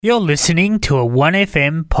You're listening to a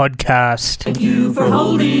 1FM podcast. Thank you for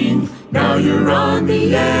holding. Now you're on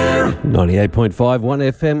the air. 98.5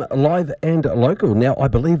 1FM, live and local. Now, I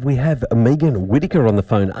believe we have Megan Whittaker on the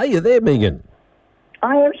phone. Are you there, Megan?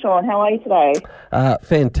 I am, Sean. How are you today?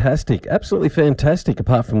 Fantastic. Absolutely fantastic,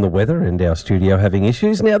 apart from the weather and our studio having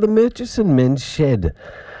issues. Now, the Murchison Men's Shed,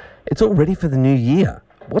 it's all ready for the new year.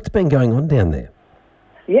 What's been going on down there?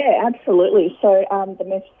 Yeah, absolutely. So the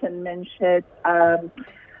Murchison Men's Shed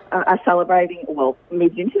are celebrating,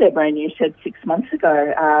 moved into their brand new shed 6 months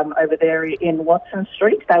ago over there in Whittaker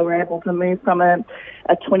Street. They were able to move from a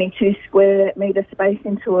 22 square metre space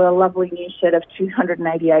into a lovely new shed of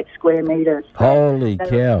 288 square metres. Holy cow.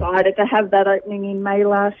 They were excited to have that opening in May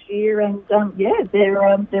last year, and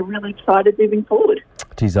they're really excited moving forward.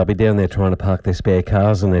 Geez, they'll be down there trying to park their spare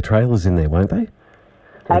cars and their trailers in there, won't they?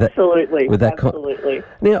 Absolutely.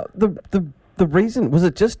 Now, the reason, was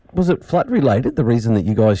it flood related, the reason that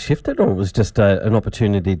you guys shifted, or it was just an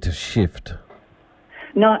opportunity to shift?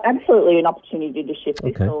 No, absolutely an opportunity to shift.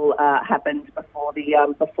 Okay. This all happened before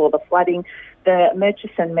the flooding. The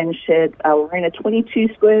Murchison Men's Shed were in a 22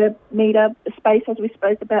 square metre space, as we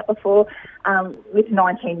spoke about before, with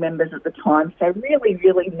 19 members at the time. So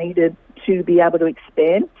really needed to be able to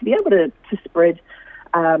expand, to be able to spread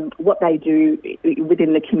what they do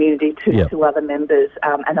within the community to other members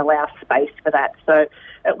and allow space for that. So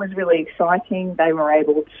it was really exciting. They were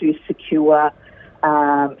able to secure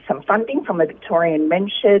some funding from the Victorian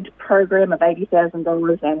Men's Shed program of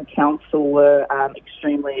 $80,000, and council were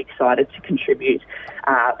extremely excited to contribute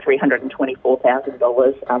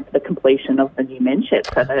 $324,000 for the completion of the new men's shed.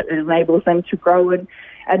 So that it enables them to grow and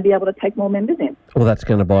be able to take more members in. Well, that's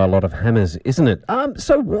going to buy a lot of hammers, isn't it?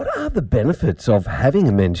 So what are the benefits of having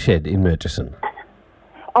a men's shed in Murchison?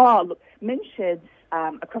 Oh, look, men's sheds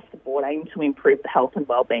across the board aim to improve the health and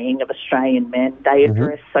well-being of Australian men. They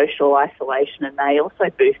address social isolation, and they also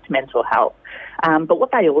boost mental health. But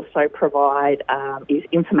what they also provide is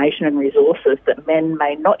information and resources that men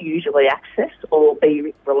may not usually access or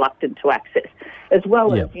be reluctant to access, as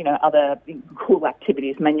well as, other cool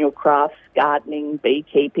activities, manual crafts, gardening,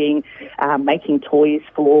 beekeeping, making toys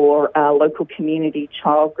for local community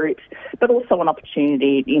child groups, but also an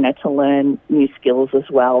opportunity, to learn new skills as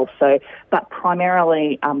well. So, but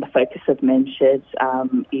primarily the focus of men's sheds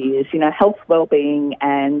is, health, well-being,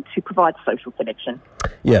 and to provide social connection.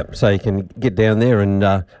 Yeah, so you can get down there and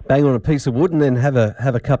bang on a piece of wood and then have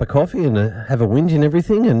a cup of coffee and have a whinge and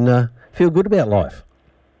everything and feel good about life.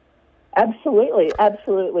 Absolutely,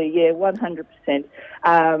 yeah, 100%.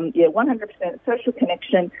 100% social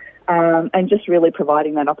connection and just really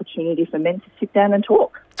providing that opportunity for men to sit down and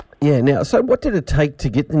talk. Yeah, now, so what did it take to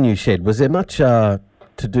get the new shed? Was there much to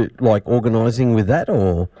do, like organising with that,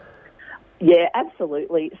 or...? Yeah,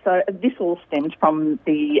 absolutely. So this all stemmed from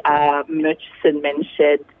the Murchison Men's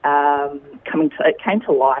Shed it came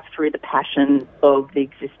to life through the passion of the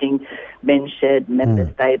existing men's shed members.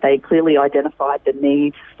 They clearly identified the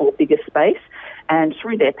need for bigger space, and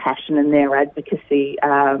through their passion and their advocacy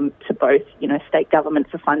to both, state government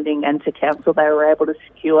for funding and to council, they were able to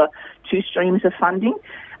secure two streams of funding,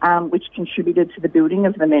 which contributed to the building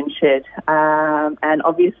of the men's shed. And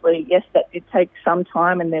obviously, yes, that did take some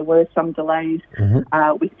time, and there were some delays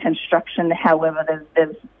with construction. However,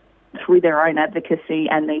 there's through their own advocacy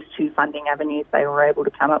and these two funding avenues, they were able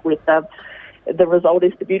to come up with the result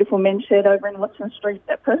is the beautiful men's shed over in Whittaker Street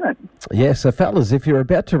at present. Yeah, so fellas, if you're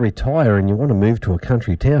about to retire and you want to move to a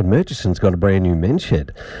country town, Murchison's got a brand new men's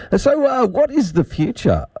shed. So what is the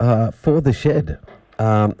future for the shed?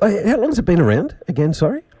 How long's it been around again,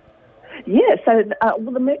 sorry? Yeah, so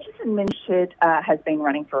the Murchison Men's Shed has been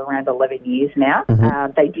running for around 11 years now.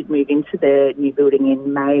 They did move into the new building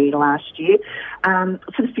in May last year. For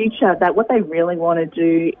the future, what they really want to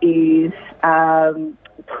do is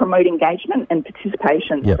promote engagement and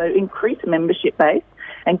participation, so increase membership base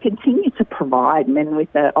and continue to provide men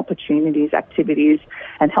with the opportunities, activities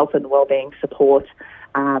and health and wellbeing support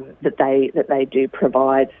that they do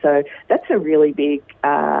provide. So that's a really big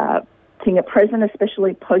thing at present,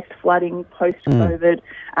 especially post-flooding, post-COVID.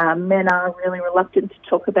 Men are really reluctant to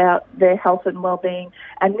talk about their health and well-being,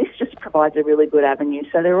 and this just provides a really good avenue.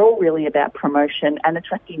 So they're all really about promotion and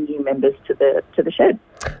attracting new members to the shed.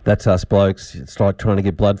 That's us blokes. It's like trying to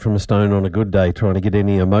get blood from a stone on a good day, trying to get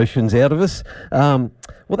any emotions out of us. Well,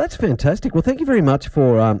 that's fantastic. Well, thank you very much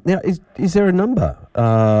for... now, is there a number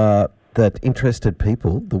that interested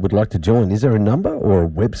people that would like to join? Is there a number or a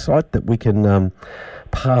website that we can...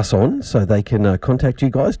 pass on so they can contact you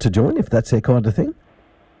guys to join if that's their kind of thing?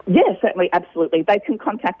 Yeah, certainly, absolutely. They can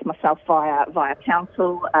contact myself via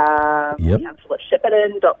council, council at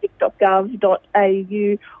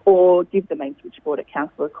shepparton.vic.gov.au, or give the main switchboard at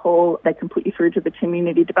council a call. They can put you through to the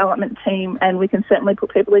community development team, and we can certainly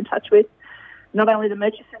put people in touch with not only the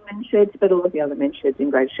Murchison men sheds, but all of the other men sheds in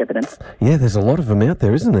Greater Shepparton. Yeah, there's a lot of them out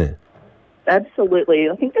there, isn't there? Absolutely.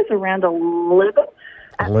 I think there's around 11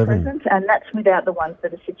 at present, and that's without the ones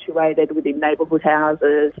that are situated within neighbourhood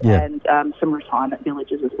houses and some retirement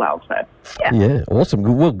villages as well. So, yeah, awesome.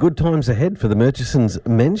 Well, good times ahead for the Murchison's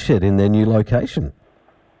men's shed in their new location.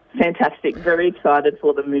 Fantastic. Very excited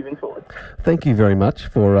for them moving forward. Thank you very much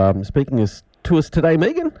for speaking to us today,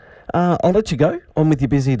 Megan. I'll let you go on with your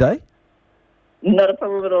busy day. Not a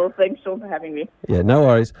problem at all. Thanks, Sean, for having me. Yeah, no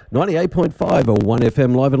worries. 98.5 or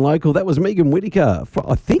 1FM live and local. That was Megan Whittaker,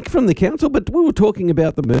 I think from the council, but we were talking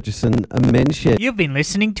about the Murchison men's shed. You've been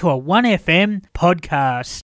listening to a 1FM podcast.